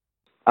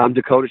I'm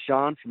Dakota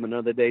Sean from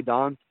Another Day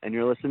Dawn, and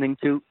you're listening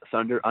to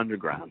Thunder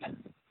Underground.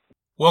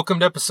 Welcome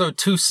to episode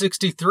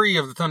 263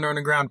 of the Thunder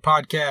Underground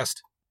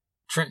podcast.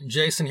 Trent and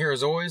Jason here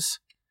as always,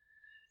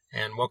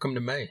 and welcome to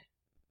May.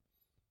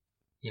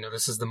 You know,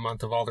 this is the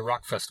month of all the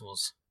rock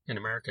festivals, in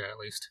America at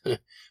least.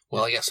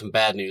 Well, I got some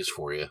bad news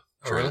for you,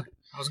 Trent. Oh, really?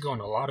 I was going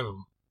to a lot of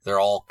them.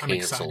 They're all I'm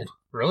canceled. excited.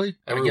 Really?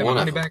 Every I get one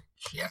my of money them. back?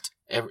 Shit.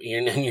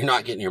 You're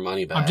not getting your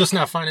money back. I'm just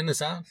now finding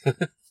this out.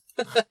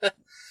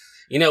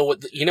 You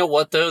know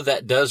what though?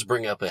 That does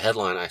bring up a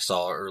headline I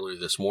saw earlier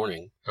this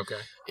morning. Okay.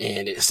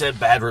 And it said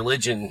Bad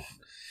Religion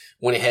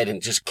went ahead and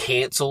just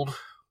canceled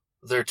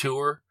their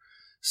tour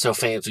so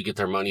fans would get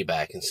their money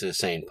back instead of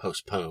saying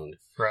postponed.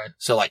 Right.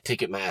 So like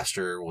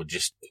Ticketmaster would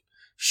just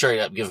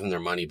straight up give them their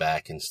money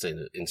back instead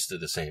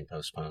of saying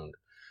postponed.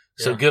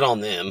 So good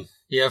on them.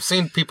 Yeah, I've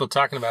seen people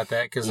talking about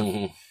that because,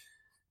 Mm-hmm.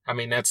 I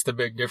mean, that's the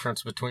big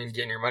difference between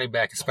getting your money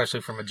back,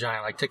 especially from a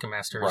giant like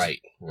Ticketmaster. Right.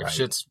 If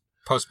shit's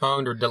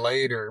postponed or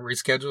delayed or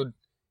rescheduled,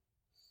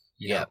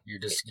 Yeah. you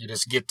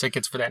just get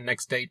tickets for that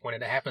next date when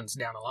it happens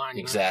down the line.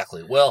 You know?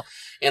 Exactly. Well,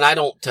 and I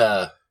don't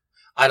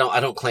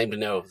claim to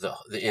know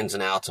the ins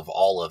and outs of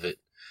all of it,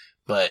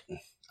 but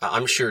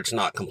I'm sure it's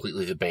not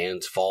completely the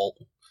band's fault.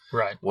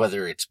 Right.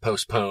 Whether it's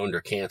postponed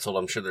or canceled,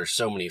 I'm sure there's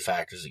so many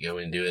factors that go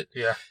into it.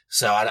 Yeah.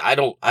 So I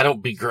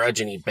don't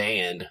begrudge any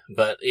band,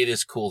 but it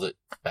is cool that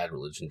Bad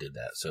Religion did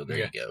that. So there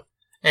you go.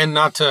 And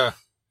not to,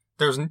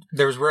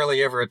 there's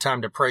rarely ever a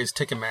time to praise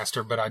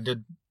Ticketmaster, but I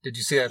did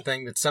you see that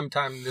thing that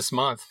sometime this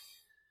month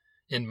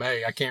in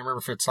May, I can't remember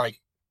if it's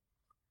like,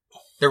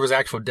 there was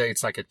actual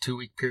dates, like a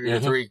 2-week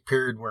period, a 3-week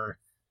period where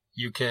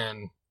you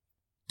can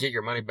get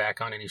your money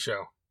back on any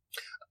show.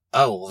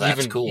 Oh, well,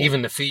 that's cool.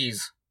 Even the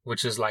fees,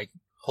 which is like,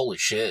 holy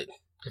shit.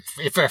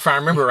 If I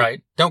remember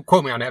right, don't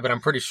quote me on that, but I'm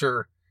pretty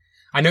sure,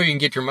 I know you can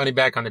get your money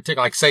back on the ticket.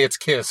 Like say it's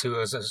Kiss who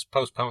has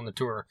postponed the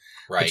tour.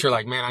 Right. But you're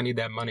like, man, I need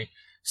that money.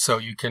 So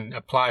you can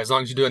apply, as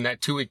long as you do it in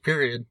that 2-week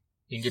period,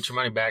 you can get your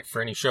money back for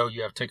any show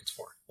you have tickets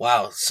for.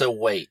 Wow. So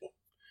wait,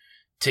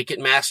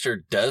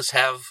 Ticketmaster does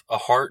have a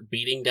heart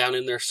beating down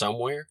in there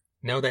somewhere?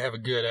 No, they have a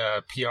good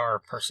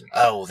PR person.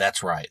 Oh,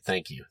 that's right.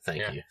 Thank you.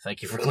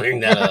 Thank you for clearing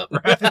that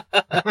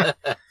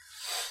up.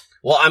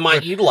 Well, I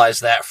might utilize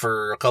that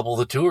for a couple of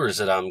the tours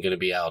that I'm going to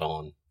be out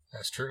on.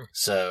 That's true.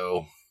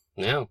 So,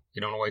 yeah.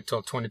 You don't want to wait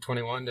till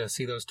 2021 to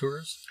see those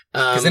tours?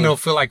 Because then it'll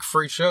feel like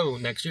free show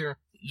next year.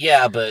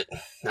 Yeah, but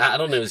I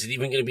don't know. Is it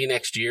even going to be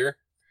next year?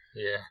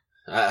 Yeah.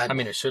 I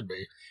mean, it should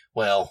be.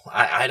 Well,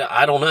 I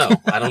don't know.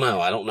 I don't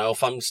know. I don't know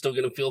if I'm still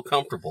going to feel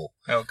comfortable.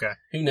 Okay.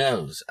 Who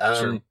knows?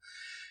 True.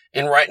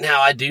 And right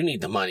now I do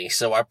need the money,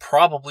 so I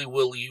probably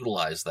will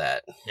utilize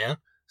that. Yeah.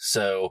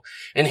 So,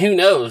 and who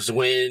knows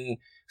when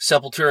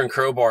Sepultura and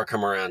Crowbar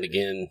come around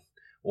again,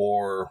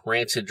 or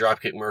Rancid,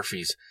 Dropkick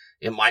Murphys,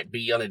 it might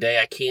be on a day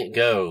I can't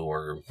go,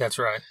 or... That's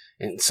right.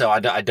 And so I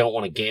don't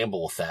want to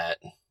gamble with that.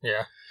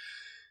 Yeah.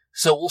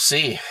 So we'll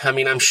see. I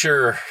mean, I'm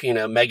sure,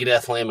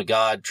 Megadeth, Lamb of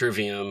God,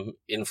 Trivium,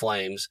 In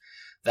Flames,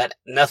 that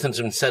nothing's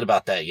been said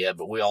about that yet,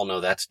 but we all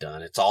know that's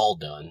done. It's all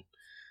done.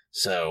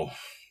 So,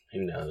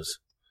 who knows?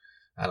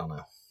 I don't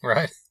know.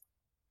 Right.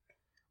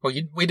 Well,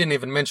 we didn't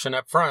even mention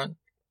up front,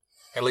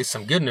 at least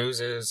some good news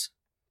is,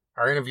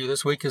 our interview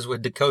this week is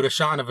with Dakota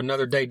Sean of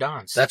Another Day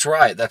Dawns. That's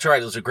right. It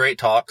was a great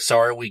talk.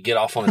 Sorry we get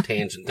off on a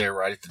tangent there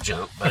right at the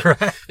jump,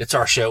 but It's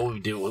our show. We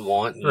do what we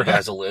want. You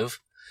guys will live.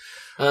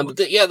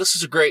 This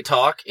is a great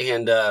talk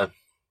and,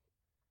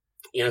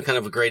 kind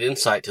of a great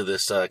insight to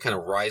this kind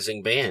of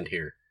rising band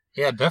here.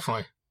 Yeah,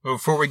 definitely. But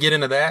before we get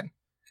into that,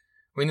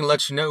 we need to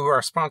let you know who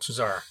our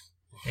sponsors are.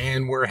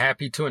 And we're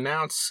happy to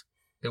announce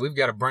that we've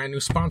got a brand new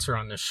sponsor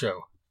on this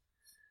show.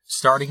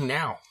 Starting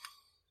now.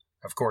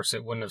 Of course,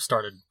 it wouldn't have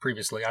started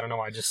previously. I don't know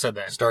why I just said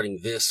that.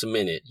 Starting this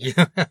minute.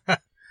 Yeah.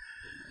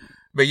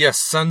 But yes,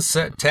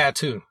 Sunset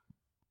Tattoo.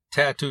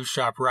 Tattoo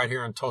shop right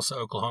here in Tulsa,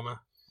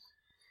 Oklahoma.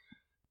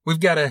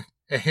 We've got a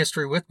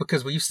history with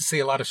because we used to see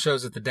a lot of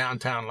shows at the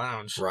Downtown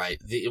Lounge. Right.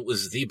 It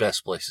was the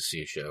best place to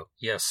see a show.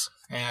 Yes.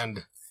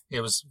 And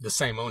it was the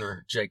same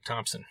owner, Jake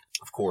Thompson.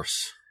 Of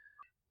course.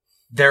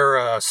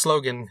 Their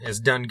slogan is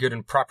done good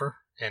and proper,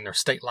 and they're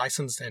state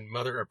licensed and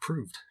mother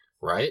approved.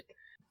 Right.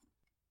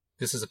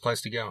 This is a place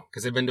to go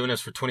because they've been doing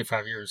this for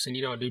 25 years, and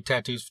you don't do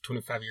tattoos for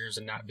 25 years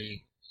and not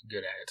be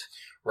good at it.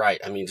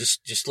 Right. I mean,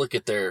 just look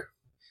at their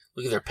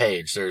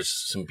page. There's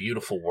some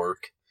beautiful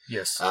work.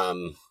 Yes.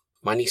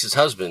 My niece's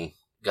husband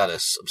got a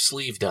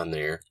sleeve done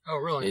there. Oh,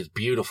 really? It's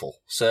beautiful.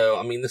 So,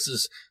 I mean, this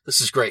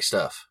is great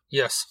stuff.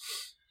 Yes.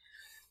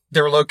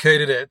 They're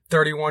located at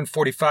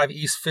 3145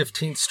 East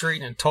 15th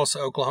Street in Tulsa,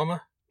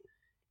 Oklahoma.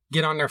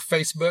 Get on their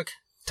Facebook,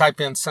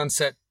 type in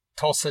Sunset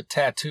Tulsa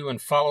Tattoo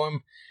and follow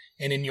them.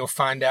 And then you'll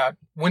find out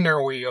when they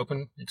will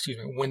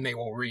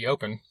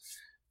reopen,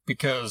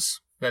 because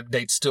that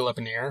date's still up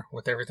in the air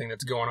with everything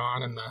that's going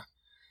on and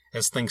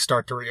as things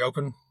start to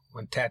reopen,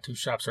 when tattoo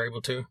shops are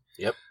able to.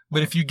 Yep.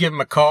 But if you give them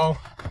a call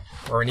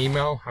or an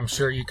email, I'm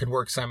sure you could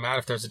work something out.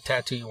 If there's a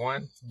tattoo you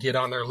want, get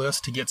on their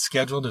list to get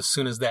scheduled as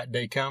soon as that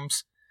day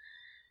comes.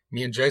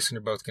 Me and Jason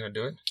are both going to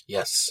do it.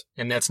 Yes.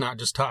 And that's not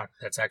just talk.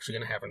 That's actually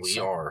going to happen. We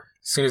are.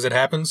 As soon as it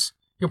happens,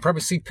 you'll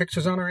probably see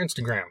pictures on our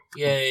Instagram.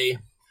 Yay.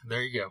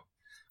 There you go.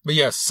 But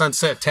yes,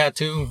 Sunset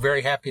Tattoo,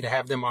 very happy to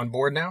have them on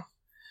board now.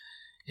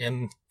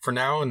 And for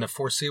now, in the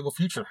foreseeable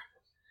future.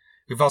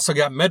 We've also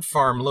got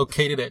MedFarm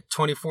located at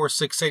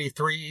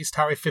 24683 East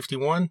Highway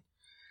 51.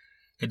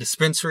 A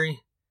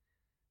dispensary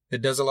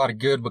that does a lot of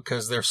good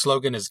because their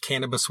slogan is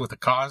cannabis with a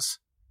cause.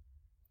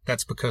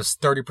 That's because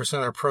 30%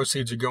 of their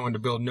proceeds are going to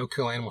build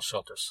no-kill animal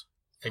shelters.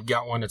 They've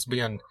got one that's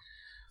being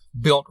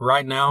built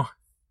right now.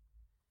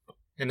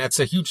 And that's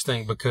a huge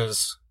thing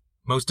because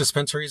most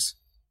dispensaries,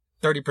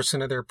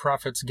 30% of their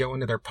profits go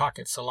into their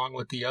pockets along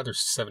with the other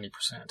 70%.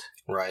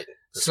 Right.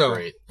 That's so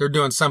great. They're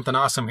doing something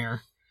awesome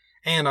here.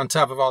 And on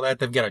top of all that,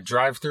 they've got a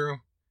drive-through,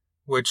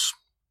 which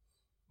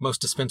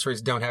most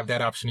dispensaries don't have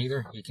that option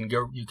either. You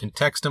can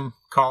text them,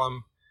 call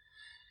them,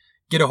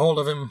 get a hold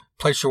of them,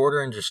 place your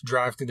order, and just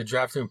drive through the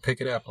drive-through and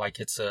pick it up like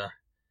it's a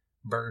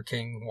Burger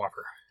King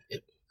Whopper.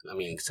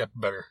 Except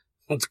better.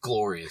 It's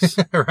glorious.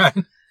 Right?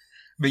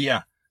 But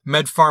yeah,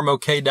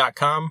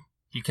 medfarmok.com.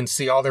 You can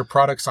see all their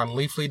products on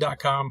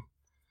leafly.com.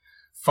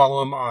 Follow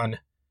them on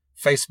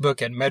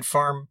Facebook at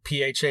MedFarm,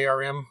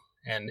 PHARM,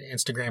 and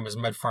Instagram is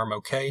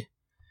MedFarmOK.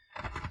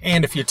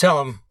 And if you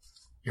tell them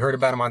you heard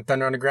about them on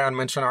Thunder Underground,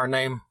 mention our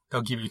name,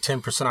 they'll give you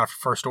 10% off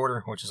your first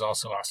order, which is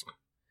also awesome.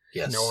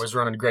 Yes. And they're always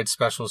running great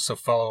specials, so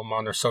follow them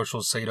on their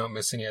socials so you don't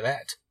miss any of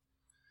that.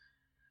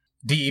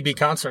 DEB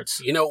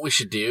concerts. You know what we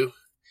should do?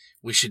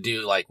 We should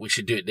do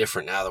it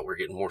different now that we're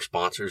getting more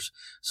sponsors.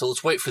 So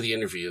let's wait for the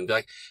interview and be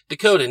like,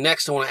 Dakota,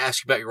 next I want to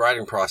ask you about your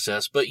writing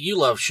process, but you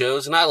love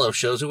shows and I love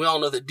shows and we all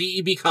know that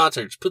DEB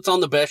Concerts puts on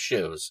the best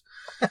shows.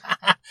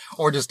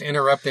 Or just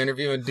interrupt the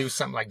interview and do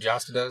something like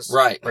Josta does.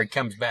 Right. Where he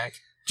comes back.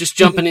 Just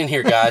jumping in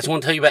here, guys. I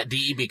want to tell you about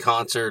DEB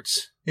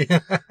Concerts.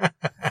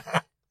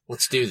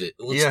 Let's do that.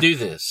 Let's do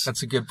this.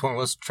 That's a good point.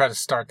 Let's try to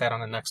start that on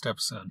the next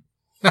episode.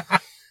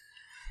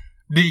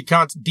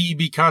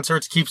 DEB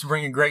Concerts keeps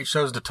bringing great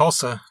shows to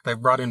Tulsa. They've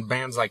brought in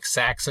bands like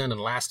Saxon and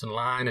Last in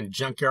Line and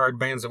Junkyard,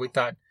 bands that we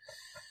thought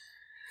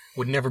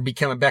would never be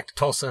coming back to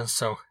Tulsa.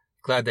 So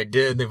glad they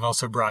did. They've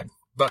also brought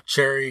Buck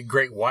Cherry,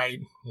 Great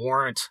White,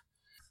 Warrant,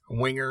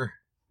 Winger,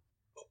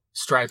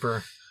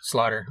 Striper,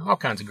 Slaughter, all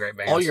kinds of great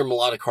bands. All your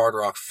melodic hard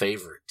rock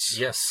favorites.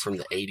 Yes. From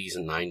the 80s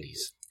and 90s.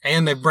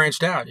 And they've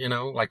branched out,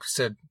 like we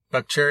said,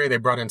 Buck Cherry, they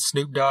brought in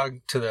Snoop Dogg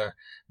to the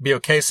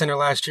BOK Center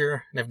last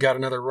year. They've got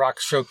another rock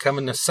show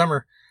coming this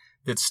summer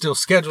that's still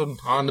scheduled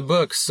on the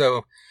books.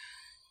 So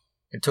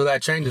until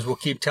that changes, we'll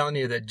keep telling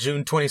you that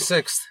June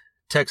 26th,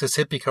 Texas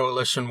Hippie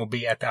Coalition will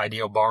be at the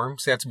Ideal Ballroom.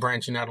 So that's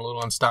branching out a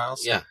little on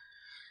styles. Yeah.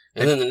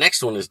 And then the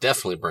next one is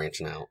definitely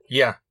branching out.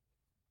 Yeah.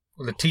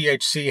 Well, the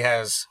THC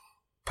has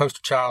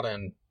Poster Child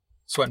and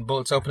Sweat and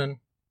Bullets opening,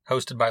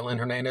 hosted by Lynn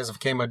Hernandez of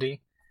KMOD.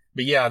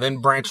 But yeah,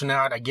 then branching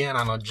out again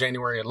on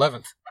January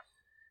 11th,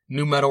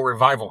 New Metal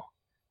Revival,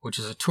 which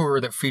is a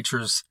tour that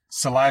features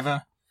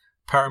Saliva,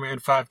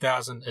 Powerman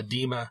 5000,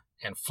 Edema,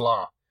 and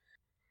Flaw.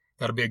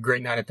 That'll be a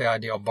great night at the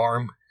Ideal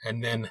Ballroom.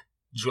 And then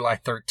July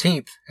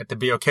 13th at the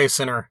BOK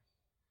Center,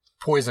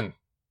 Poison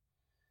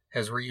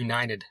has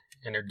reunited.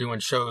 And they're doing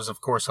shows, of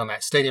course, on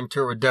that stadium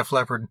tour with Def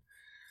Leppard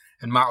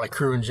and Motley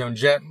Crue and Joan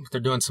Jett. They're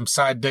doing some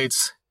side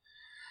dates.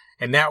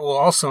 And that will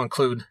also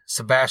include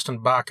Sebastian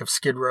Bach of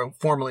Skid Row,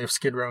 formerly of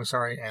Skid Row,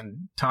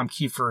 and Tom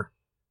Kiefer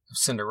of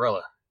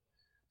Cinderella.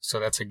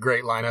 So that's a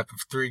great lineup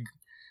of three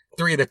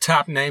of the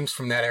top names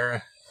from that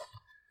era.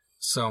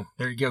 So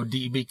there you go,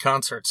 DEB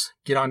Concerts.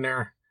 Get on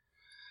there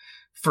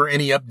for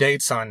any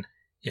updates on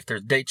if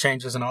there's date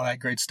changes and all that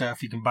great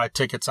stuff. You can buy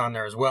tickets on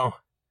there as well.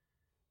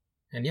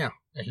 And yeah,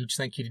 a huge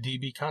thank you to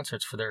DEB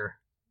Concerts for their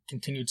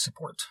continued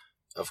support.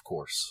 Of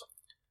course.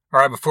 All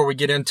right, before we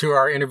get into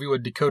our interview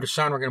with Dakota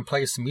Sean, we're going to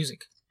play some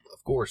music.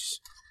 Of course.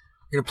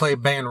 We're going to play a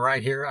band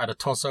right here out of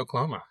Tulsa,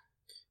 Oklahoma.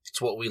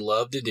 It's what we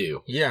love to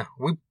do. Yeah,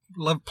 we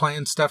love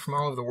playing stuff from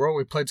all over the world.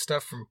 We played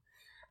stuff from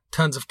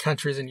tons of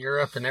countries in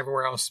Europe and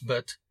everywhere else,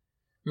 but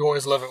we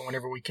always love it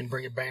whenever we can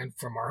bring a band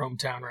from our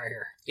hometown right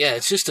here. Yeah,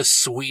 it's just a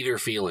sweeter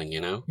feeling,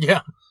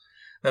 Yeah,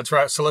 that's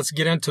right. So let's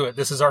get into it.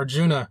 This is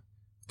Arjuna,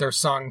 their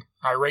song,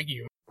 I Rate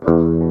You.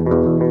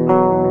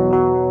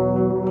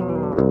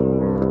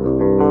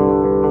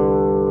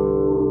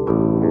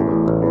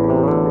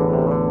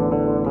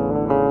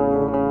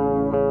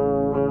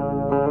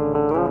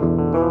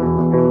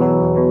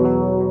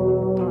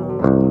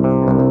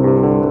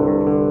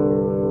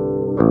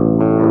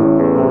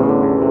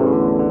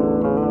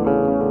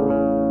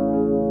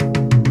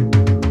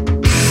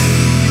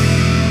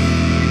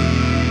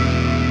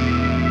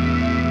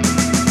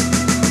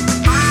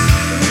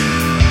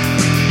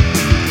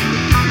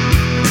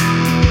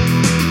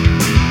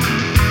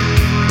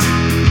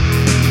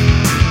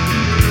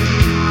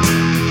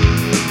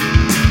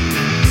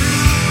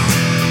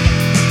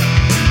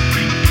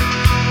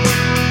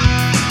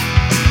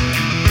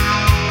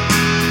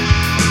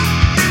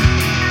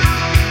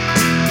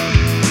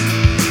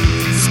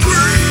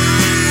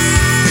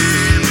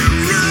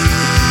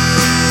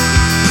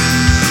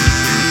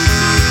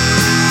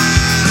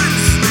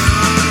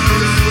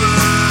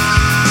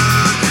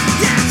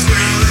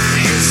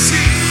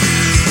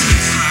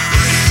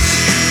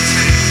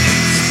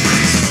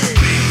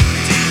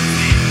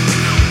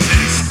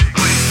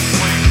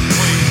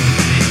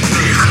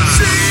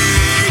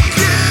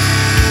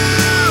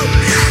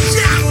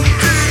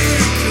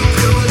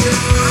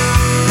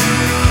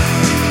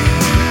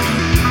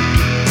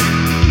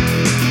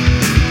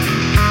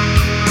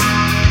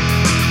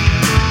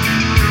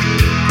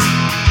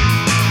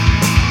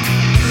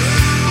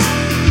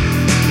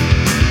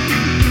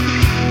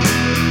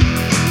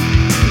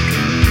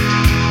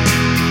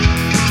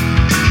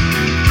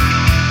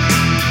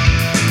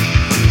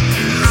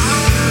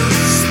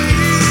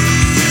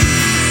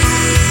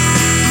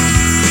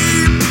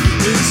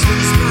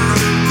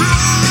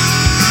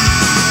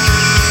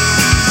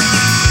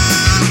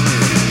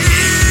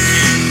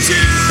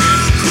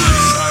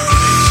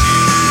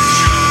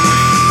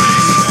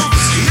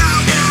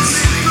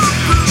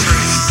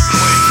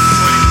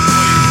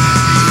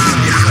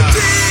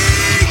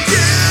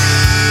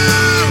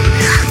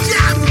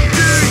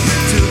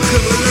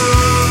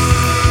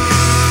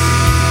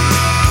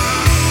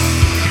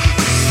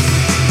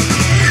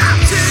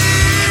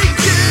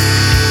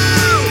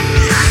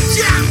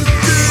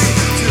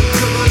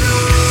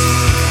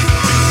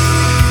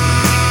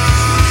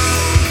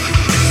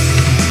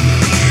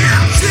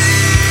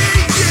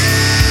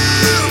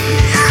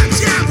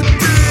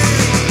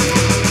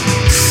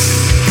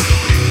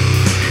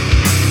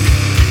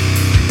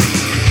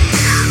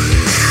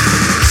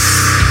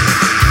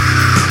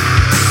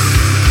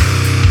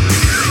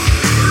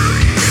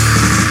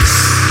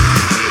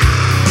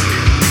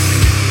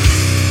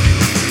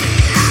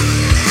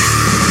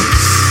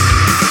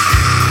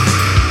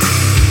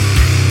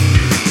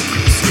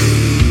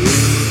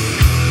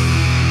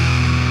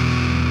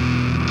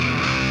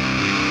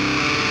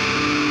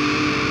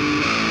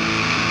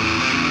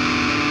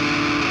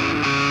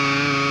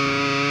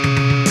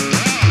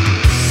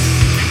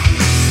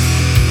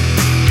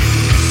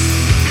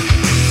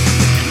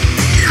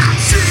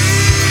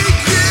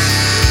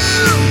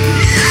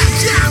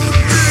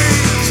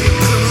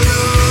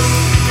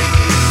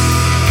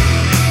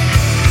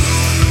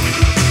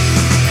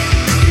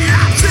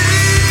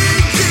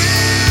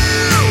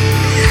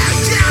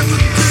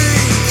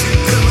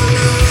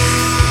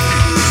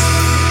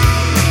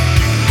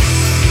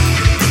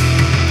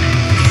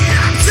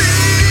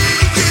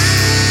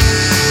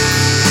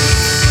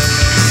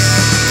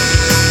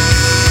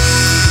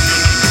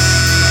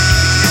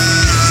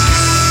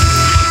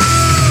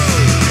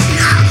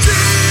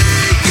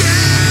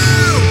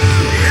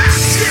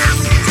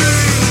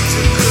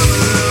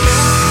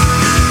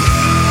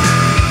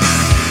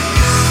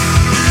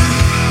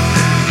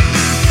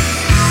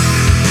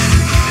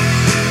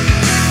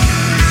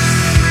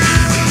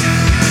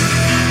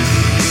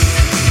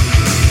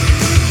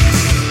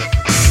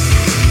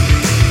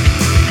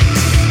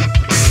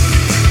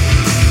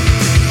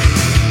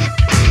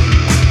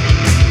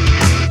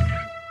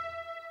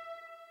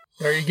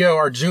 you go,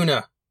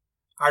 Arjuna.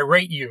 I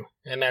rate you.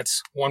 And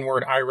that's one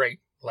word, irate.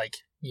 Like,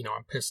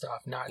 I'm pissed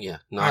off.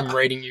 I'm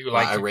rating you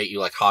like... I rate you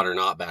like hot or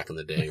not back in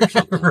the day or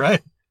something.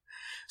 Right.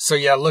 So,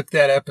 yeah, look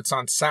that up. It's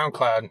on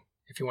SoundCloud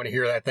if you want to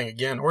hear that thing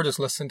again, or just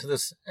listen to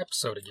this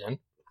episode again.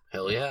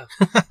 Hell yeah.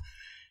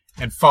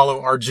 And follow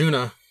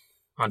Arjuna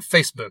on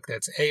Facebook.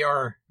 That's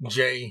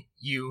Arjuna.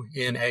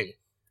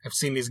 I've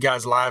seen these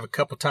guys live a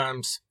couple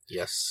times.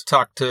 Yes.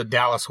 Talked to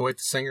Dallas Hoyt,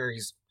 the singer.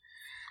 He's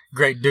a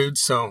great dude,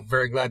 so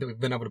very glad that we've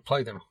been able to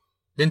play them.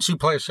 Didn't you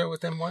play a show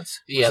with them once?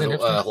 Yeah,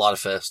 a lot of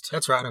fest.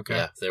 That's right, okay.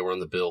 Yeah, they were on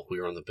the bill.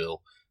 We were on the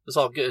bill. It was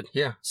all good.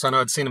 Yeah, so I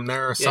know I'd seen them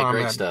there. Yeah,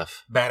 great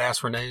stuff.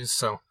 Badass Renee's,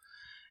 so...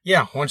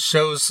 Yeah, once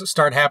shows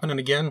start happening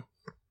again,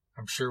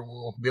 I'm sure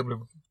we'll be able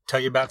to tell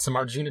you about some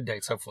Arjuna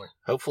dates, hopefully.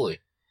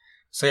 Hopefully.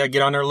 So yeah,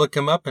 get on there, look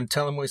him up, and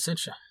tell him we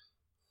sent you.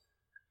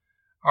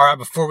 All right,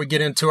 before we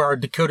get into our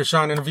Dakota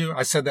Sean interview,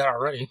 I said that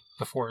already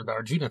before the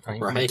Arjuna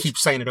thing. Right. I keep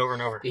saying it over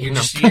and over. You're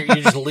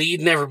just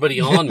leading everybody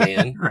on,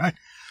 man. Right.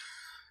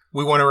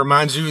 We want to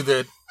remind you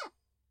that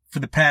for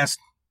the past,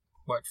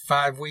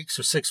 5 weeks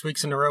or 6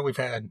 weeks in a row, we've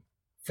had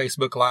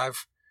Facebook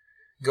Live,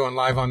 going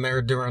live on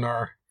there during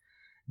our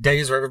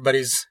days where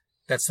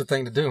that's the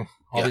thing to do.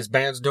 All these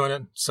bands doing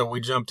it, so we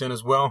jumped in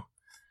as well.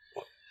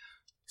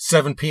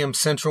 7 p.m.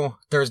 Central,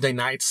 Thursday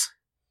nights.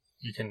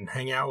 You can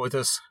hang out with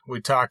us.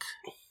 We talk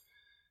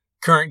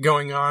current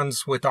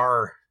going-ons with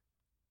our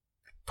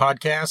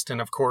podcast,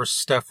 and of course,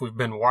 stuff we've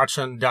been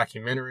watching,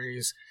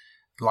 documentaries,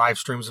 live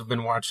streams we've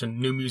been watching,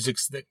 new music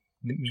that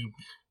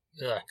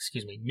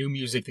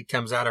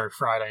comes out every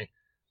Friday.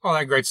 All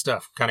that great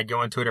stuff. Kind of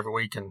go into it every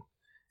week, and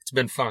it's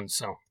been fun.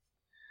 So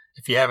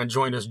if you haven't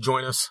joined us,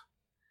 join us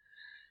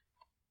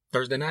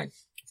Thursday night.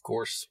 Of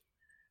course.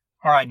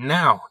 All right,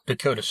 now,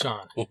 Dakota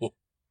Sean,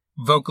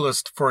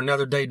 vocalist for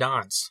Another Day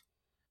Dawns.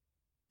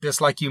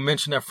 This, like you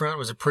mentioned up front,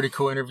 was a pretty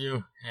cool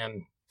interview,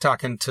 and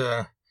talking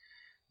to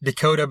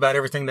Dakota about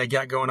everything they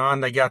got going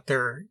on. They got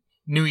their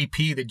new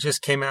EP that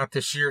just came out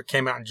this year. It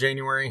came out in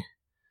January.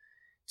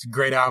 It's a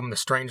great album, The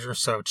Stranger,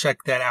 so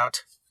check that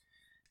out.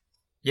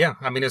 Yeah,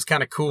 I mean, it's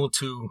kind of cool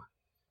to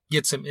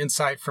get some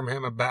insight from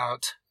him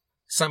about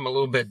something a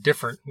little bit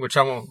different, which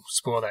I won't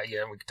spoil that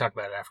yet. We can talk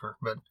about it after,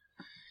 but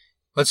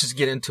let's just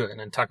get into it and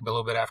then talk a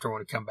little bit after when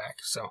we come back.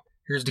 So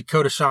here's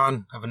Dakota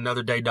Sean of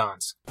Another Day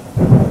Dawns.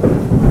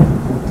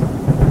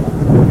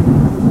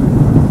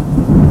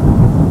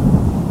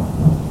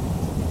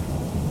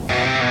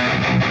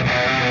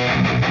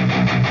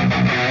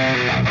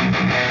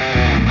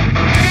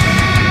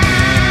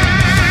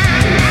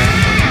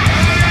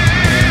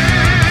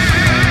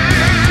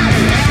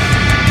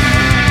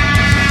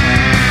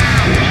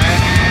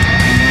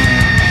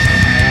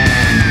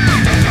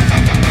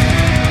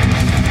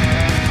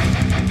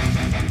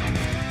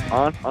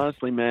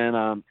 Honestly,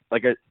 man,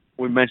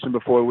 we mentioned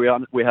before, we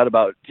had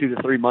about 2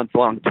 to 3 month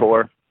long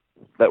tour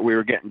that we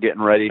were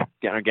getting ready,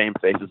 getting our game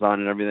faces on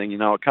and everything. It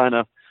kind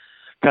of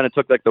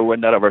took like the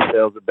wind out of our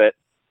sails a bit.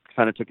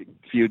 Kind of took a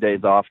few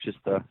days off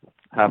just to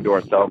have to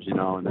ourselves,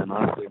 and then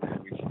honestly,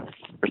 man,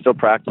 we're still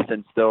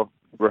practicing, still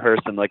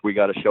rehearsing like we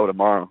got a show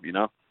tomorrow,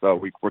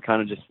 So we're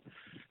kind of just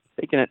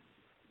taking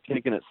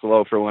it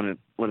slow for when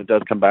it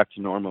does come back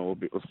to normal.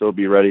 We'll still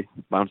be ready,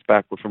 bounce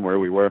back from where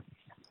we were.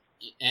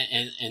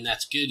 And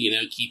that's good,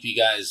 keep you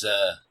guys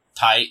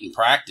tight and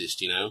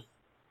practiced,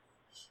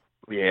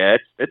 Yeah,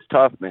 it's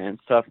tough, man.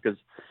 It's tough because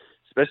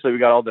especially we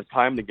got all this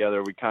time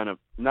together. We kind of,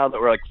 now that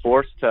we're like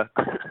forced to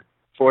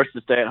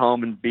stay at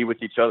home and be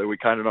with each other, we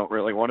kind of don't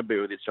really want to be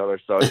with each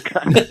other. So it's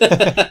kind of,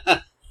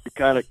 you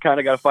kind of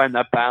got to find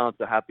that balance,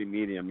 a happy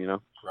medium,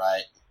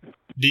 Right.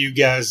 Do you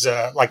guys,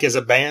 as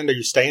a band, are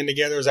you staying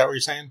together? Is that what you're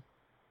saying?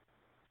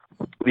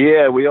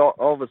 Yeah, we all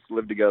of us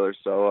live together.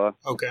 So,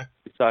 okay.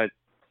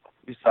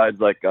 Besides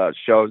like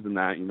shows and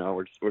that,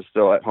 we're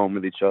still at home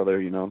with each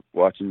other,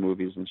 watching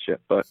movies and shit.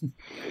 But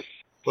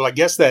well, I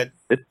guess that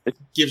it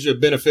gives you a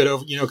benefit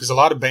of, because a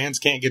lot of bands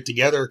can't get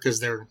together because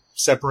they're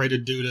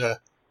separated due to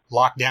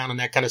lockdown and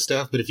that kind of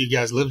stuff. But if you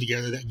guys live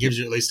together, that gives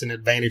you at least an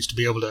advantage to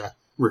be able to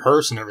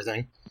rehearse and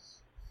everything.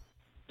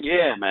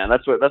 Yeah, man,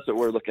 that's what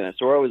we're looking at.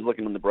 So we're always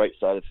looking on the bright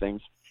side of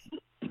things.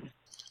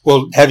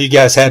 Well, have you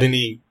guys had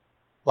any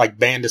like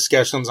band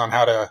discussions on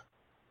how to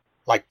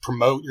like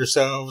promote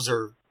yourselves,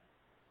 or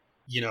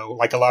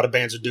like a lot of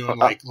bands are doing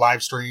like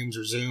live streams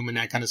or Zoom and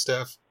that kind of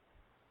stuff?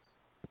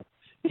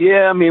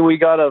 Yeah, I mean, we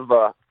got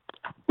a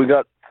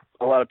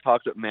lot of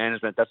talks with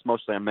management. That's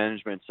mostly on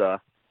management's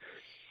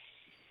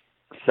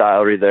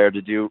salary there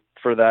to do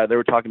for that. They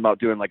were talking about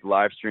doing like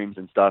live streams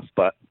and stuff,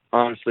 but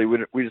honestly,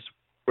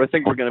 I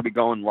think we're going to be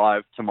going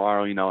live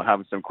tomorrow,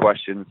 having some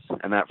questions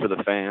and that for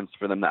the fans,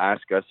 for them to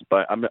ask us.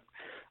 But I'm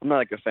not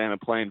like a fan of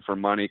playing for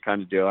money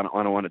kind of deal. I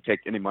don't want to take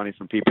any money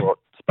from people,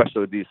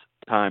 especially with these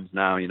times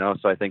now,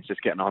 So I think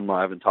just getting on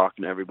live and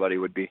talking to everybody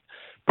would be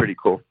pretty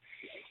cool.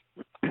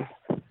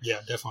 Yeah,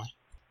 definitely.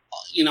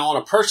 On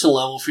a personal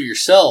level for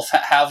yourself,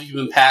 how have you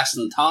been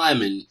passing the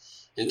time and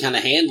kind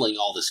of handling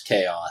all this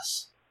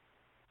chaos?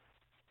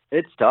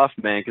 It's tough,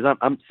 man, because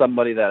I'm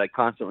somebody that I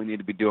constantly need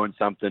to be doing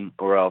something,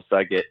 or else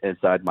I get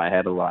inside my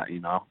head a lot,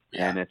 Yeah.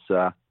 And it's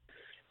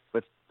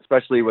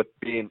especially with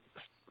being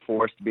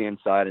forced to be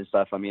inside and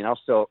stuff. I mean, I'll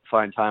still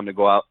find time to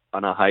go out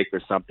on a hike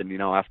or something,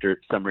 after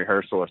some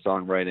rehearsal or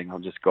songwriting. I'll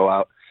just go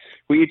out.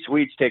 We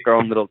each take our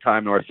own little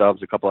time to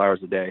ourselves, a couple hours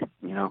a day,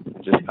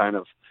 just kind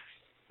of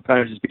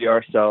just be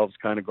ourselves,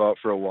 kind of go out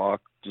for a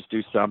walk, just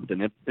do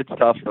something. It's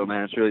tough though,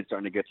 man. It's really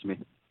starting to get to me.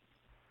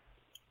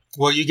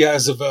 Well, you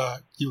guys have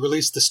you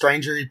released the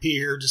Stranger EP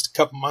here just a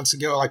couple months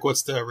ago. Like,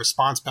 what's the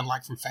response been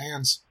like from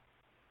fans?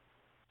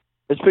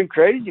 It's been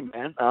crazy,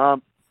 man.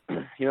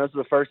 This is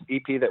the first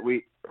EP that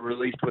we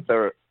released with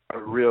a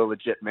real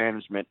legit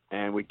management,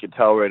 and we could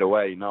tell right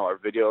away. Our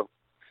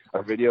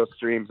video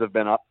streams have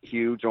been up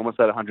huge, almost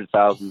at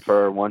 100,000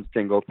 for one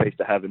single, "Taste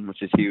of Heaven,"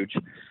 which is huge,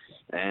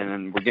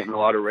 and we're getting a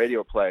lot of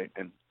radio play,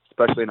 and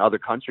especially in other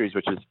countries,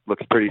 which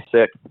looks pretty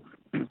sick.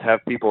 To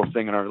have people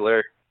singing our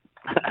lyrics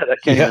that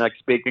can't even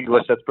speak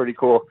English, that's pretty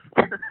cool.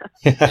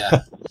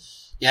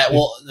 Yeah.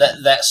 Well,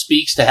 that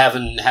speaks to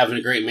having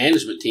a great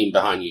management team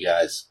behind you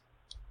guys.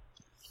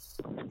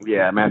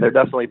 Yeah, man, they're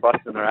definitely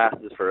busting their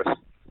asses for us.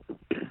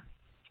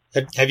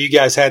 Have you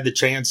guys had the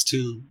chance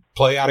to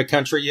play out of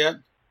country yet?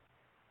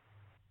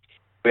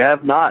 We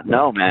have not,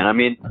 no, man. I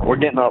mean, we're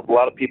getting a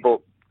lot of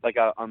people like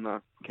on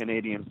the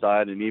Canadian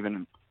side, and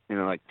even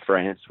like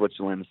France,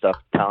 Switzerland, and stuff,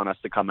 telling us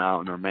to come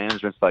out, and our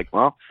management's like,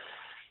 well,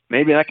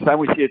 maybe next time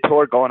we see a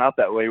tour going out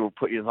that way, we'll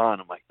put you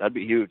on. I'm like, that'd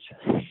be huge.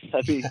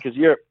 Because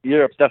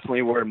Europe's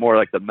definitely where more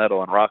like the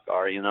metal and rock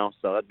are,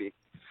 So that'd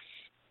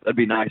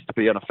be nice to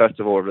be on a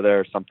festival over there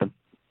or something.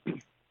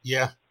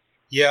 Yeah,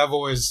 I've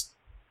always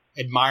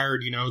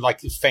admired, like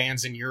the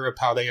fans in Europe,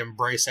 how they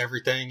embrace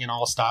everything in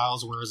all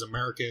styles, whereas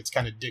America, it's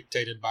kind of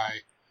dictated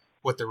by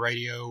what the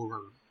radio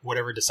or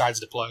whatever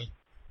decides to play.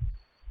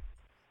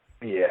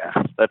 Yeah,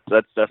 that's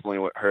definitely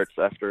what hurts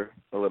after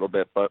a little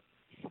bit, but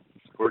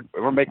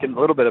we're making a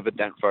little bit of a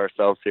dent for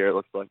ourselves here, it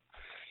looks like.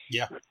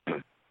 Yeah.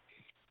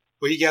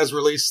 Well, you guys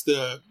released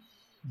the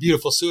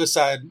Beautiful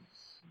Suicide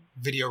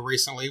video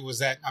recently.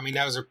 That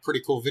was a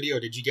pretty cool video.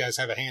 Did you guys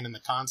have a hand in the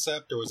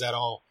concept, or was that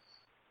all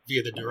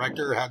via the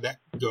director, or how'd that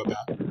go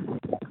about? It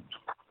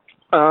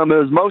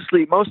was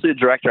mostly the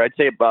director. I'd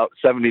say about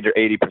 70 to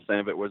 80%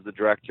 of it was the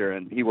director,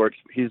 and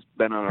he's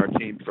been on our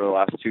team for the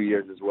last 2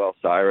 years as well,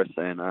 Cyrus,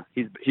 and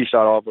he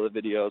shot all of the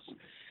videos,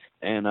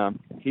 and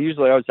he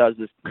usually always has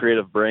this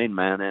creative brain,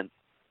 man, and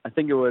I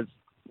think it was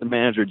the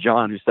manager,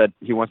 John, who said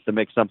he wants to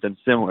make something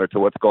similar to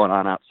what's going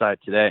on outside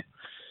today.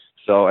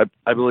 So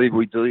I believe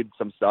we deleted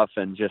some stuff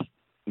and just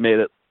made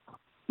it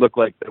look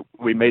like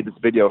we made this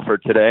video for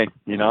today,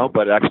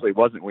 but it actually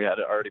wasn't. We had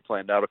it already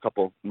planned out a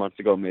couple months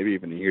ago, maybe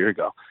even a year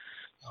ago.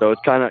 So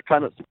it's kind of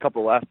a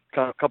couple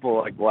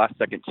like last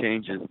second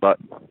changes, but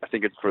I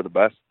think it's for the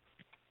best.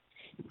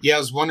 Yeah, I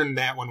was wondering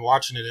that when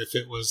watching it, if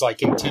it was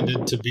like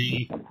intended to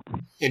be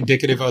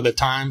indicative of the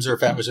times, or if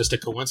that was just a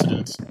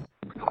coincidence.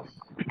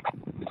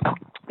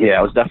 Yeah,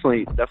 it was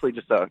definitely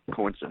just a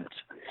coincidence,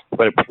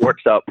 but it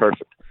works out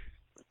perfect.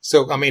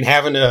 So,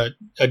 having a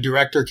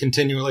director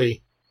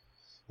continually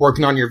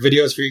working on your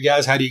videos for you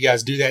guys, how do you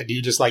guys do that? Do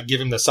you just like give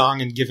him the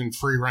song and give him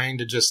free reign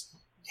to just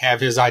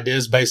have his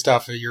ideas based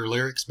off of your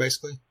lyrics,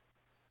 basically?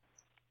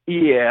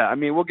 Yeah,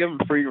 we'll give him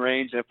free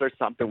range, and if there's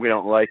something we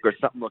don't like or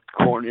something looks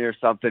corny or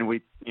something,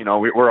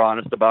 we're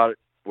honest about it.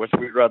 Which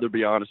we'd rather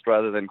be honest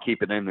rather than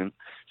keep it in and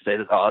say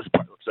that, this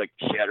part looks like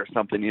shit or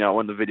something,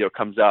 when the video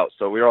comes out.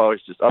 So we're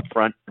always just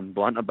upfront and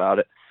blunt about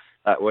it.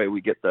 That way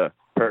we get the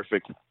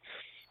perfect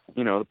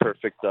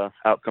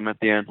outcome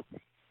at the end.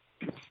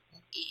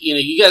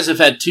 You guys have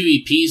had 2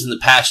 EPs in the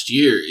past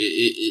year.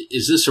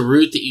 Is this a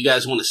route that you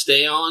guys want to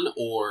stay on,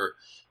 or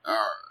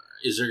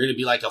is there going to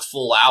be like a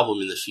full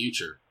album in the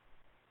future?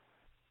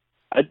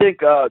 I think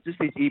just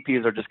these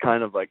EPs are just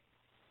kind of like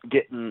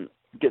getting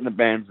the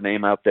band's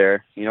name out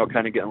there,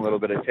 kind of getting a little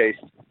bit of taste,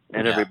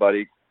 and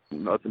everybody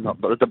let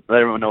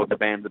everyone know what the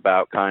band's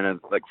about. Kind of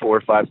like 4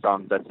 or 5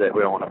 songs. That's it.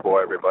 We don't want to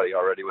bore everybody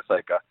already with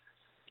like a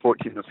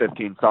 14 to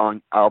 15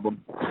 song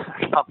album or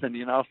something,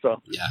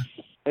 So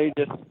hey,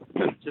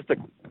 just a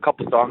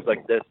couple songs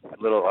like this,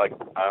 little like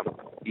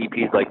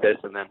EPs like this,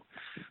 and then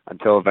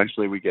until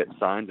eventually we get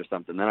signed or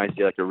something, then I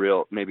see like a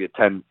real maybe a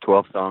 10,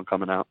 12 song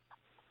coming out.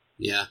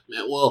 Yeah.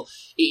 Well,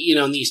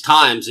 in these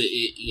times,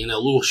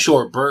 little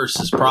short bursts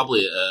is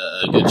probably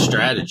a good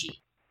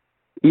strategy.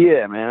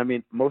 Yeah,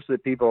 man. Most of the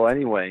people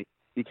anyway,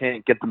 you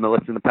can't get them to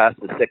listen to past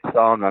the 6th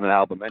song on an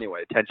album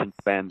anyway. Attention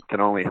span can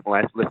only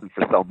listen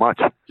for so much.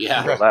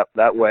 Yeah. So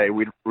that way,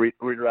 we'd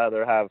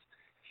rather have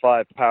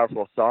 5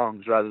 powerful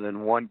songs rather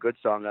than one good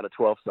song out of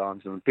 12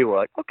 songs. And people are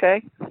like,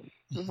 okay,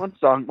 one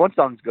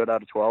song's good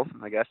out of 12,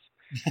 I guess.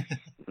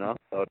 So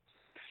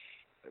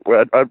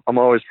I'm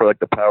always for like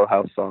the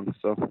powerhouse songs.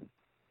 So.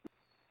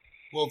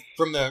 Well,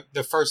 from the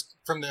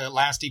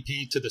last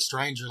EP to The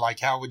Stranger, like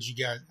how would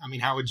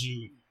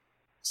you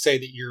say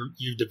that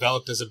you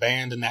developed as a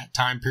band in that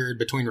time period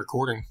between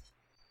recording?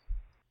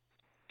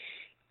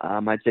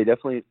 I'd say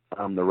definitely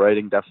the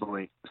writing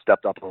definitely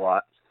stepped up a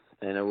lot,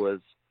 and it was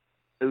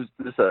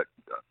just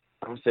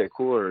I would say a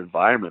cooler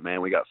environment,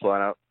 man. We got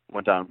flown out,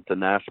 went down to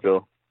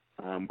Nashville.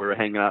 We were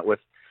hanging out with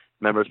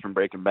members from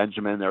Breaking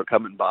Benjamin. They were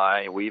coming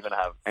by. We even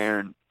have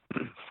Aaron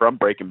from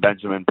Breaking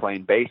Benjamin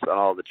playing bass on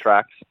all the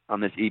tracks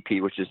on this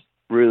EP, which is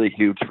really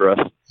huge for us.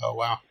 Oh,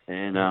 wow.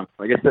 And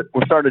like I said,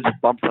 we're starting to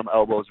just bump some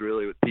elbows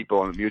really with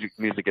people in the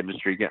music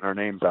industry, getting our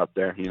names out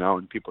there, you know,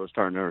 and people are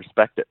starting to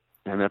respect it.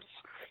 And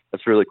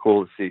that's really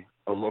cool to see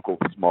a local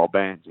small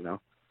band, you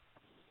know.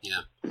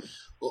 Yeah.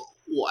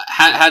 Well,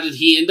 how did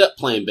he end up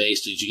playing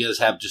bass? Did you guys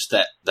have just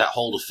that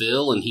hole to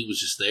fill, and he was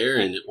just there,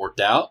 and it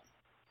worked out?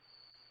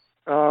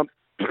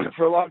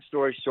 For a long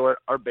story short,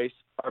 our bass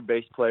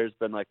player's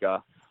been like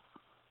a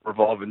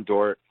revolving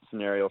door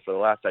scenario for the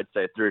last, I'd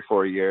say, 3 or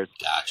 4 years.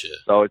 Gotcha.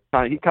 So it's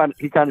he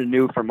kind of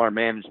knew from our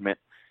management.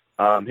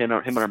 Him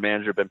and our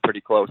manager have been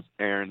pretty close,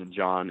 Aaron and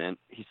John, and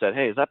he said,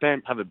 "Hey, does that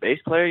band have a bass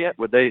player yet?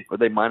 Would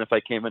they mind if I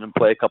came in and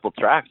play a couple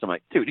tracks?" I'm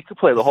like, "Dude, you could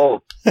play the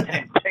whole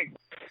damn thing.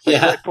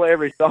 Yeah. Play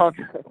every song."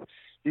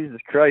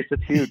 Jesus Christ,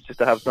 it's huge just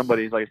to have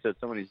somebody's, like I said,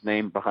 somebody's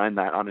name behind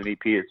that on an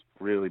EP is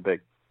really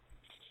big.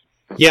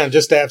 Yeah, and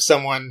just to have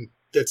someone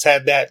that's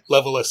had that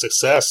level of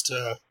success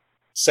to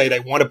say they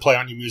want to play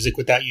on your music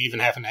without you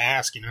even having to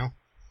ask, you know?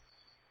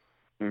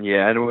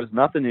 Yeah, and it was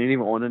nothing. He didn't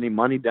even want any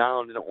money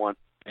down. Didn't want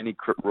any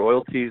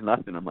royalties,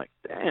 nothing. I'm like,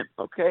 damn,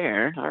 okay,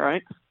 Aaron, all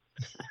right.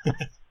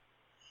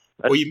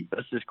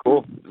 That's just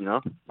cool, you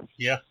know?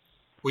 Yeah.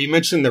 Well, you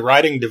mentioned the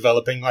writing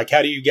developing. Like,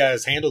 how do you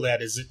guys handle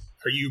that?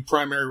 Are you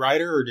primary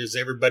writer, or does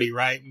everybody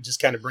write and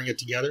just kind of bring it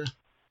together?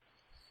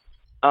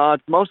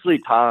 It's mostly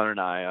Tyler and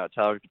I.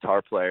 Tyler's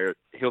guitar player.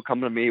 He'll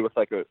come to me with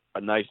like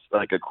a nice,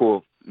 like a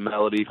cool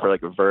melody for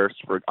like a verse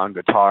on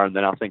guitar, and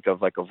then I'll think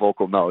of like a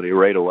vocal melody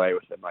right away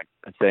within like,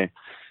 I'd say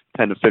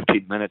 10 to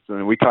 15 minutes, and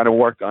then we kind of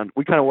work on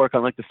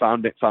like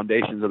the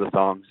foundations of the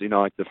songs, you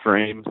know, like the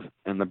frames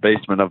and the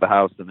basement of the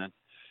house, and then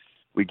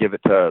we give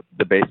it to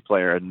the bass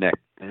player and Nick,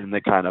 and they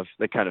kind of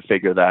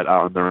figure that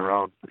out on their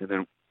own, and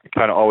then it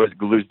kind of always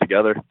glues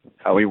together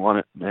how we want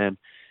it. And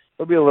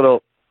there'll be a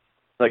little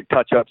like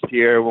touch-ups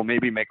here. We'll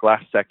maybe make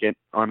last second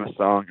on a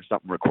song or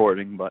something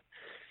recording, but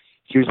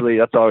usually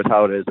that's always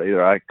how it is.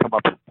 Either I come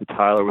up to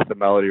Tyler with the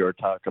melody, or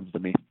Tyler comes to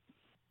me.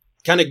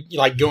 Kind of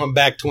like going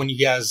back to when you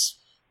guys,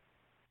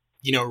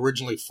 you know,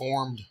 originally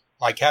formed,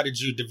 like how did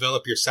you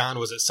develop your sound?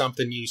 Was it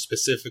something you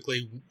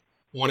specifically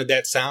wanted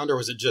that sound, or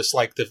was it just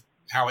like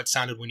how it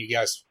sounded when you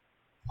guys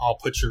all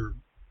put your,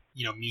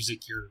 you know,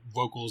 music, your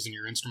vocals and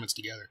your instruments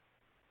together?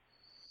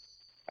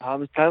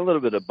 It's kind of a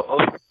little bit of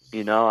both,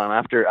 you know.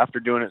 After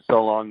doing it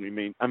so long,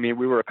 I mean,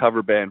 we were a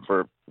cover band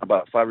for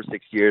about 5 or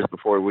 6 years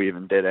before we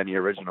even did any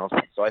originals.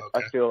 So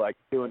I feel like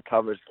doing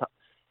covers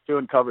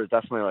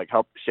definitely like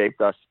helped shape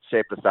us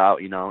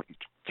out, you know.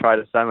 Try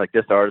to sound like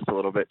this artist a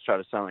little bit, try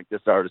to sound like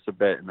this artist a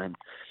bit, and then,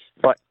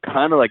 but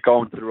kind of like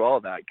going through all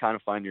that, you kind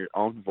of find your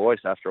own voice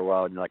after a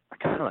while, and you're like, I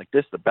kind of like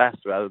this the best,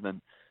 rather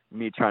than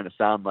me trying to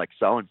sound like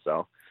so and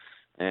so.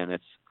 And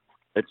it's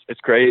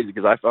crazy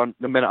because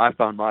the minute I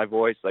found my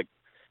voice, like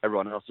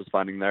everyone else was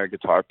finding their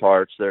guitar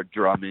parts, their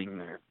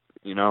drumming,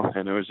 you know,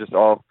 and it was just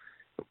all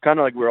kind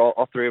of like we're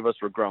all 3 of us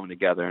were growing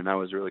together, and that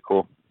was really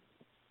cool.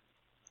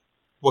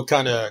 What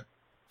kind of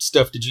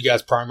stuff did you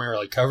guys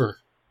primarily cover?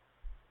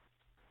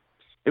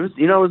 It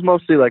was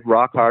mostly like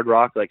rock, hard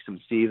rock, like some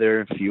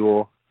Seether,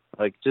 Fuel,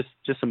 like just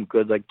some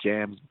good like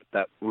jams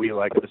that we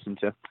like to listen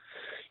to.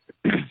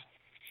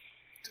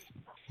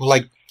 Well,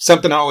 like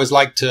something I always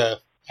like to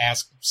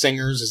ask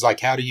singers is like,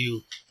 how do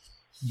you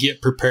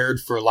get prepared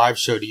for a live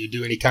show? Do you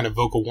do any kind of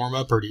vocal warm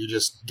up, or do you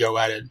just go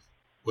at it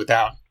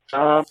without?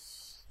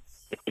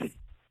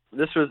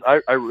 This was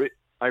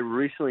I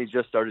recently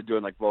just started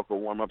doing like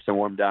vocal warm ups and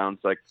warm downs.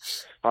 Like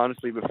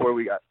honestly, before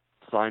we got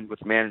signed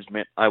with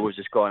management, I was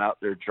just going out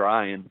there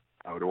dry, and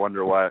I would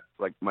wonder why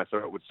like my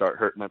throat would start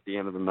hurting at the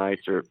end of the night,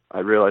 or I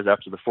realized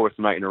after the 4th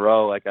night in a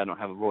row, like I don't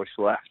have a voice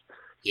left.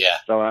 Yeah.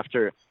 So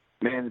after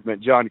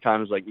management, John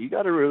kind of was like, you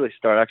got to really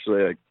start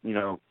actually like, you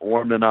know,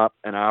 warming up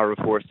an hour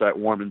before start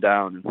warming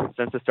down. And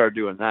since I started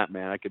doing that,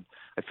 man, I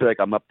feel like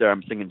I'm up there,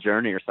 I'm singing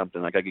Journey or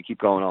something. Like I could keep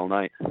going all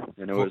night,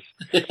 and it was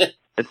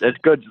it's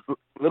good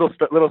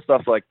little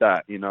stuff like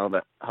that, you know,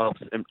 that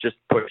helps and just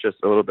push us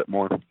a little bit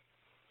more.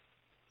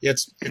 Yeah,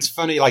 it's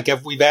funny. Like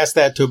if we've asked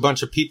that to a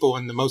bunch of people,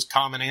 and the most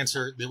common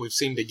answer that we've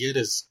seemed to get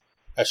is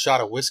a shot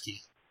of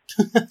whiskey.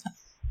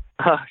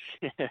 Oh,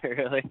 yeah,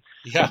 really?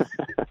 Yeah.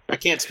 I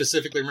can't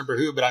specifically remember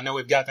who, but I know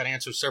we've got that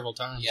answer several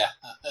times. Yeah,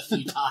 a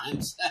few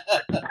times.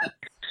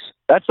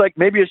 That's like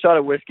maybe a shot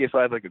of whiskey if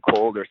I have like a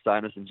cold or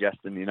sinus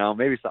ingestion, you know,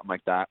 maybe something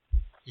like that.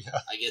 Yeah,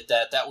 I get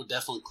that. That would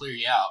definitely clear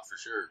you out for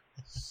sure.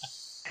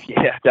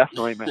 Yeah,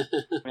 definitely, man.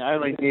 I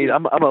mean,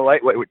 I'm a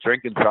lightweight with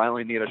drinking, so I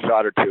only need a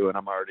shot or two, and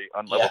I'm already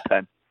on level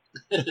 10.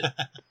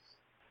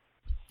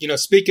 You know,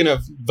 speaking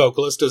of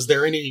vocalists, is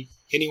there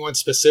anyone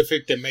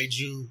specific that made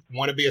you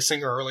want to be a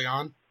singer early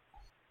on?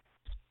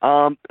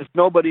 If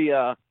nobody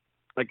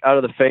like out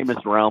of the famous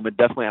realm, it'd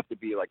definitely have to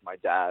be like my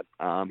dad.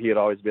 He'd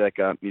always be like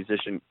a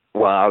musician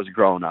while I was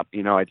growing up.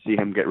 You know, I'd see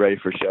him get ready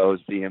for shows,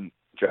 see him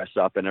dress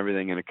up and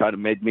everything, and it kind of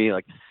made me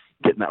like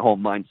get in that whole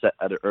mindset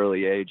at an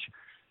early age.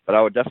 But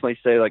I would definitely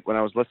say, like, when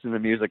I was listening to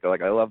music,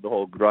 like, I love the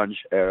whole grunge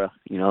era,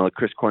 you know, like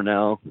Chris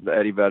Cornell, the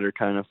Eddie Vedder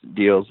kind of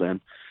deals.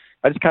 And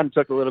I just kind of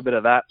took a little bit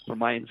of that from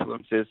my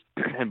influences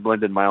and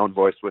blended my own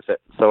voice with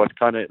it. So it's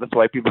kind of, that's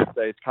why people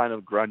say it's kind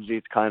of grungy.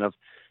 It's kind of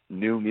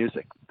new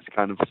music. It's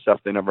kind of stuff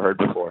they never heard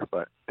before,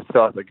 but it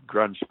still has like a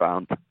grunge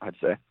sound, I'd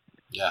say.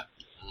 Yeah.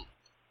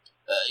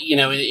 You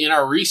know, in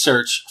our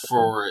research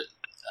for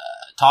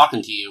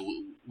talking to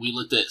you, we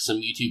looked at some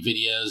YouTube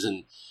videos,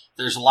 and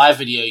there's a live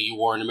video you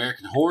wore an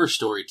American Horror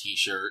Story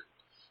t-shirt,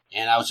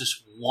 and I was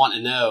just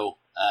wanting to know,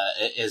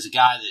 as a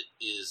guy that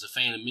is a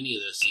fan of many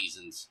of those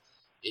seasons,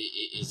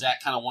 is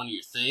that kind of one of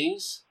your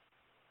things?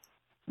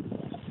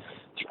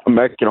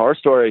 American Horror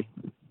Story.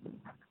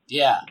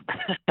 Yeah.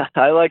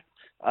 I like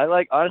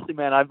honestly,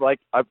 man, I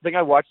think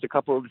I watched a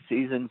couple of the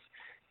seasons,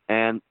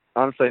 and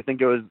honestly, I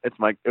think it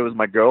was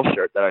my girl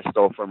shirt that I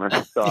stole from her,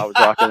 so I was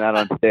rocking that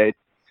on stage.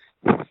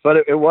 But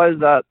it was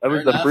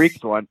the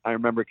Freaks one, I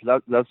remember,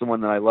 because that's the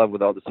one that I love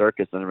with all the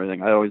circus and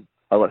everything. I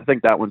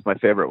think that one's my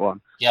favorite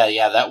one.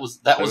 Yeah, that was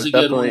a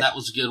good one. That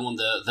was a good one.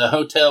 The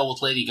hotel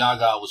with Lady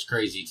Gaga was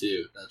crazy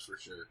too. That's for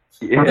sure.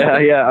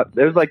 Yeah.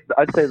 There's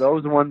I'd say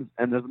those ones,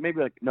 and there's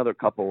maybe like another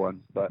couple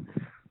ones, but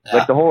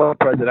like the whole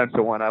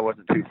presidential one, I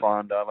wasn't too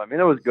fond of. I mean,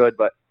 it was good,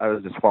 but I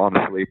was just falling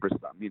asleep or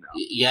something, you know.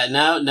 Yeah,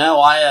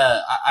 no,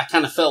 I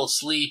kind of fell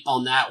asleep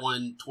on that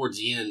one towards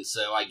the end,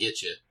 so I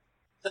get you.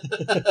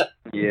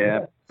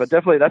 Yeah, but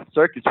definitely that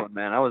circus one,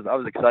 man. I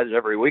was excited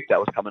every week that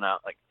was coming out,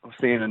 like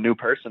seeing a new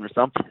person or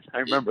something. I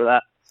remember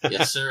that.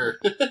 Yes, sir.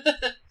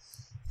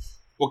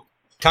 Well,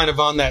 kind of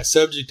on that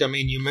subject, I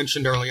mean, you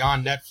mentioned early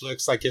on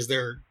Netflix. Like, is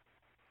there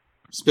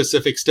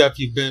specific stuff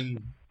you've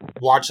been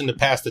watching to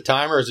pass the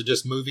time, or is it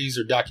just movies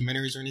or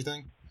documentaries or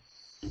anything?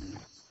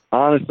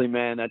 Honestly,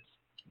 man, that's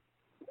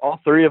all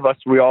three of us.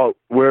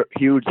 We're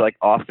huge like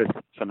Office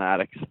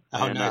fanatics.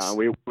 Oh, and, nice.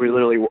 We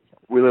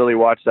literally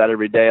watch that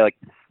every day. Like,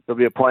 there'll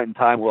be a point in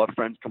time we'll have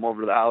friends come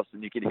over to the house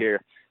and you can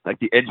hear like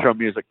the intro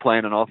music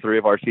playing on all three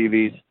of our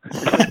TVs.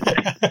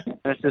 And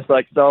it's just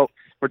like, so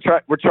we're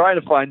trying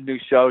to find new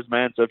shows,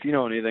 man. So if you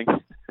know anything,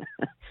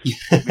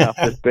 get me off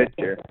this bitch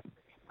here.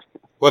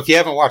 Well, if you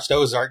haven't watched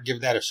Ozark,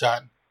 give that a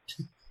shot.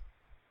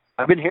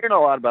 I've been hearing a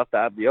lot about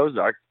that, the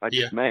Ozark.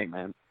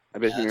 Man.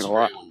 I've been hearing a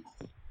lot.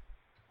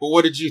 Well,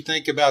 what did you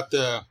think about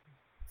the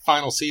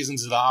final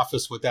seasons of The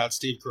Office without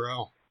Steve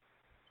Carell?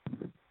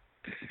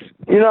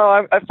 You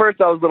know, at first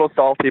I was a little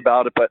salty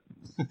about it, but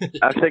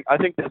I think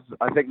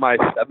my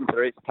 7th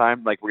or 8th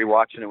time like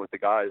rewatching it with the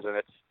guys, and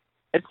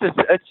it's just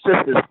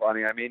as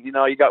funny. I mean, you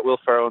know, you got Will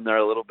Ferrell in there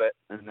a little bit,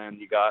 and then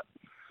you got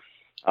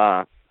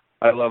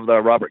I love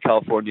the Robert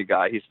California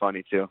guy. He's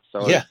funny too.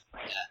 So yeah.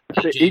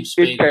 Each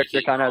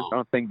character kind of has their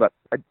own thing, but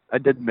I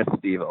did miss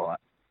Steve a lot.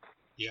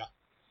 Yeah.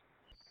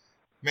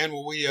 Man,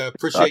 well, we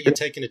appreciate you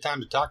taking the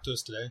time to talk to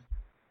us today.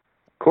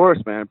 Of course,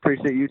 man.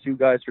 Appreciate you two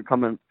guys for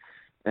coming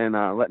and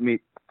letting me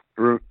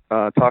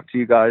talk to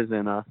you guys,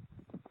 and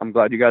I'm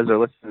glad you guys are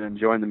listening and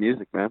enjoying the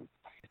music, man.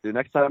 So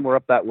next time we're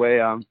up that way,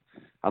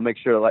 I'll make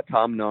sure to let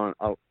Tom know.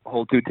 I'll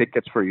hold 2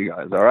 tickets for you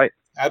guys, all right?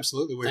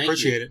 Absolutely. We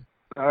appreciate it.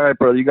 All right,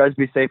 brother. You guys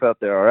be safe out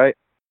there, all right?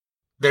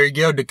 There you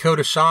go,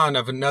 Dakota Sean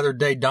of Another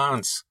Day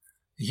Dawns.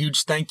 A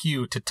huge thank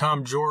you to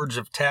Tom George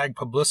of Tag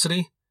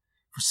Publicity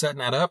for setting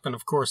that up, and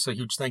of course a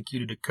huge thank you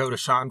to Dakota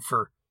Sean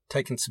for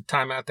taking some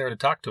time out there to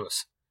talk to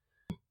us.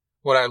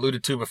 What I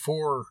alluded to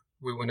before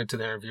we went into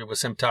the interview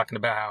was him talking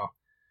about how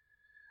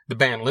the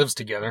band lives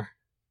together.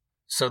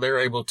 So they're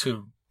able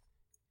to,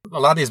 a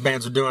lot of these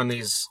bands are doing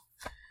these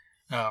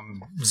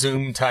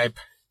Zoom type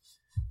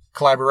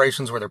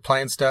collaborations where they're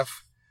playing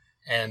stuff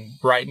and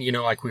writing, you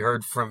know, like we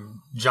heard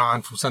from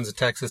John from Sons of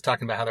Texas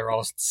talking about how they're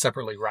all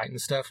separately writing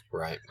stuff.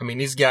 Right. I mean,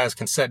 these guys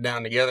can sit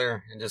down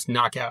together and just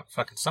knock out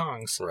fucking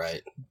songs.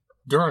 Right.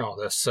 During all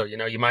this. So, you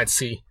know, you might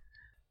see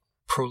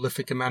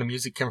prolific amount of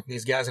music coming from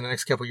these guys in the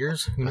next couple of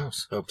years. Who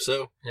knows? Hope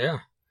so. Yeah.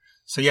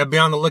 So yeah, be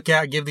on the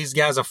lookout. Give these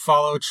guys a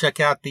follow.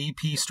 Check out the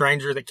EP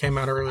Stranger that came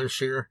out earlier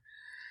this year.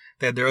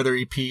 They had their other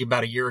EP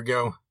about a year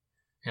ago.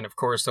 And of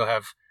course, they'll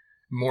have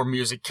more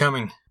music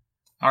coming.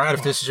 All right,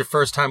 if this is your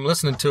first time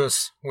listening to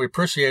us, we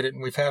appreciate it.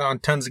 We've had on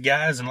tons of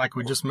guys. And like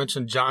we just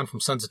mentioned, John from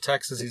Sons of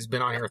Texas, he's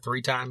been on here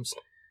 3 times.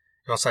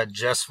 We also had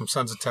Jess from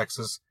Sons of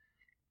Texas.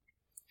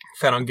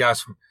 We've had on guys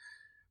from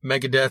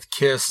Megadeth,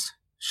 Kiss,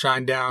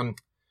 Shinedown,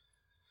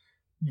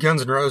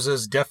 Guns N'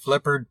 Roses, Def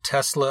Leppard,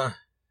 Tesla,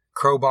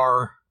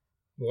 Crowbar,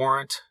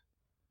 Warrant,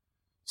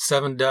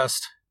 Seven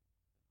Dust,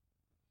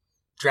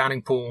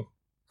 Drowning Pool,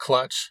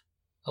 Clutch,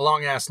 a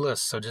long ass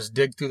list. So just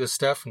dig through this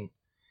stuff and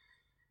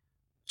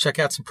check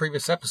out some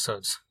previous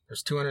episodes.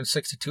 There's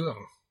 262 of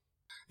them.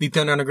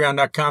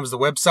 TheThunderUnderground.com is the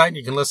website, and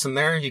you can listen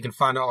there. You can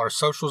find all our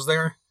socials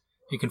there.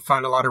 You can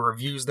find a lot of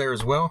reviews there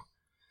as well.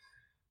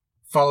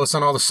 Follow us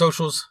on all the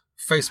socials,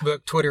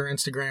 Facebook, Twitter,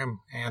 Instagram,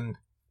 and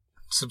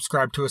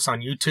subscribe to us on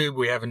YouTube.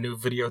 We have a new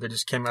video that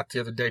just came out the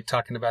other day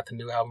talking about the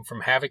new album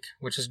from Havoc,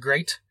 which is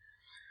great.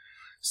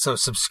 So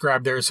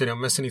subscribe there so you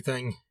don't miss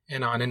anything.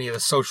 And on any of the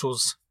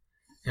socials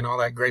and all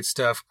that great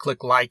stuff,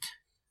 click like,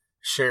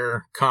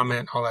 share,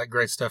 comment. All that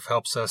great stuff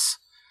helps us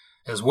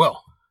as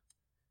well.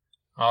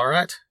 All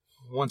right.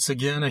 Once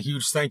again, a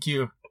huge thank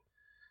you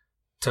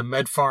to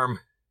MedFarm,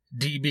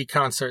 DB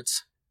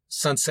Concerts,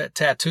 Sunset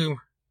Tattoo,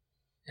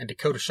 and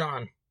Dakota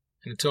Sean.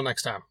 And until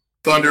next time.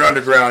 Thunder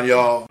Underground,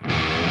 y'all.